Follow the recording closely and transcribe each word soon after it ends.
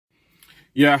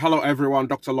Yeah, hello everyone,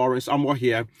 Dr. Lawrence Amwa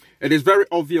here. It is very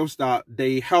obvious that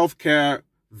the healthcare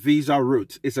visa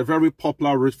route is a very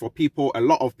popular route for people, a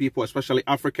lot of people, especially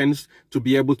Africans, to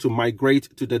be able to migrate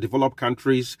to the developed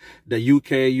countries, the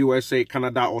UK, USA,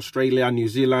 Canada, Australia, New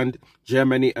Zealand,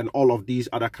 Germany, and all of these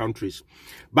other countries.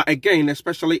 But again,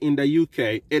 especially in the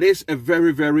UK, it is a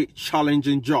very, very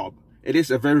challenging job. It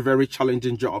is a very, very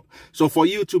challenging job. So for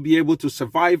you to be able to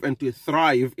survive and to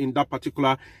thrive in that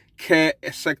particular care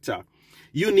sector,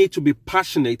 you need to be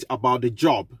passionate about the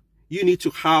job. You need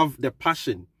to have the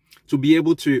passion to be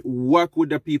able to work with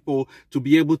the people, to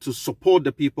be able to support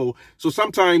the people. So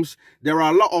sometimes there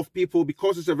are a lot of people,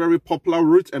 because it's a very popular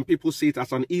route and people see it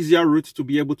as an easier route to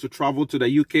be able to travel to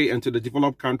the UK and to the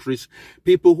developed countries.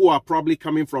 People who are probably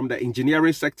coming from the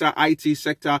engineering sector, IT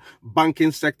sector,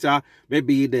 banking sector,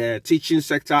 maybe the teaching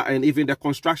sector, and even the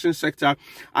construction sector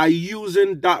are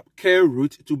using that care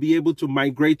route to be able to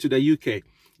migrate to the UK.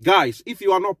 Guys, if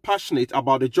you are not passionate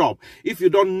about the job, if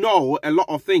you don't know a lot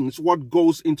of things, what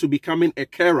goes into becoming a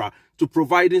carer, to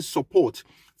providing support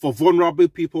for vulnerable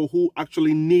people who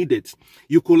actually need it,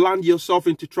 you could land yourself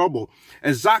into trouble.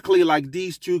 Exactly like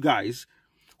these two guys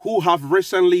who have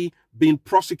recently been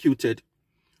prosecuted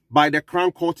by the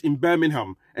Crown Court in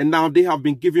Birmingham, and now they have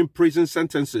been given prison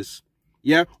sentences.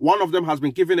 Yeah, one of them has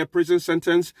been given a prison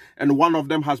sentence and one of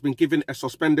them has been given a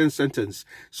suspended sentence.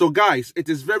 So guys, it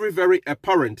is very, very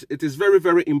apparent. It is very,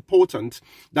 very important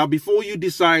that before you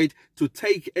decide to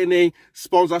take any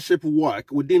sponsorship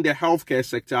work within the healthcare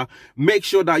sector, make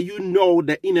sure that you know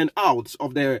the in and outs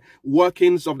of the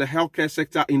workings of the healthcare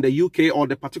sector in the UK or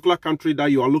the particular country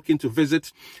that you are looking to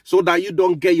visit, so that you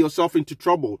don't get yourself into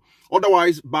trouble.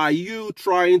 Otherwise, by you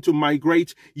trying to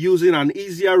migrate using an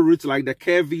easier route like the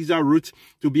care visa route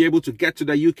to be able to get to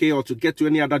the UK or to get to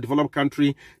any other developed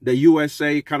country, the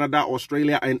USA, Canada,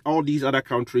 Australia, and all these other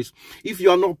countries, if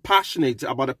you are not passionate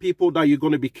about the people that you're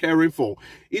going to be caring for,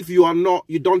 if you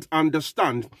don't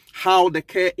understand how the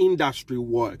care industry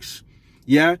works,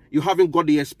 yeah, you haven't got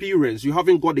the experience, you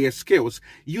haven't got the skills,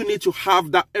 you need to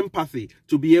have that empathy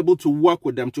to be able to work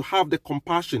with them, to have the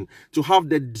compassion, to have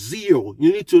the zeal.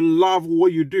 You need to love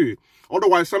what you do.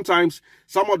 Otherwise, sometimes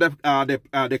some of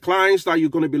the clients that you're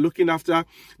going to be looking after,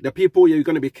 the people you're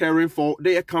going to be caring for,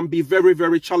 they can be very,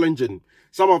 very challenging.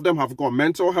 Some of them have got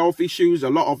mental health issues. A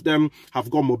lot of them have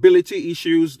got mobility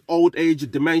issues, old age,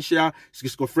 dementia,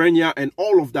 schizophrenia, and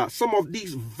all of that. Some of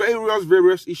these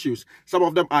various issues, some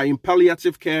of them are in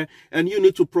palliative care, and you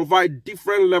need to provide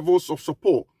different levels of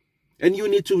support. And you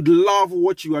need to love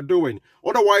what you are doing.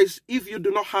 Otherwise, if you do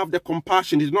not have the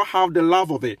compassion, you do not have the love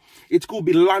of it, it could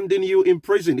be landing you in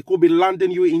prison. It could be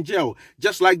landing you in jail.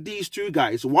 Just like these two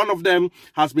guys. One of them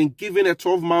has been given a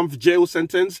 12-month jail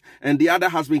sentence, and the other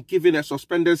has been given a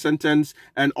suspended sentence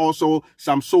and also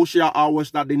some social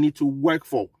hours that they need to work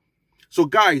for. So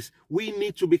guys, we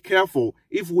need to be careful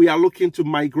if we are looking to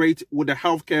migrate with the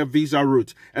healthcare visa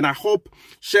route. And I hope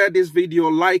share this video,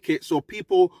 like it, so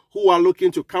people who are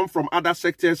looking to come from other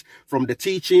sectors, from the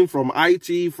teaching, from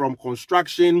IT, from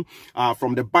construction,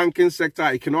 from the banking sector,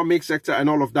 economic sector, and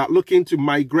all of that, looking to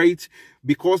migrate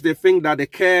because they think that the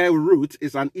care route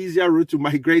is an easier route to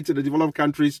migrate to the developed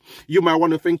countries, you might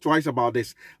want to think twice about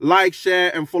this. Like,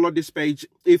 share, and follow this page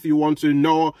if you want to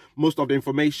know most of the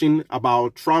information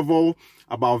about travel,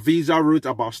 about visa route,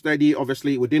 about study,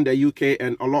 obviously, within the UK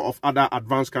and a lot of other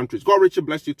advanced countries. God richly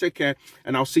bless you. Take care,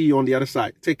 and I'll see you on the other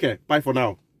side. Take care. Bye for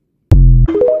now.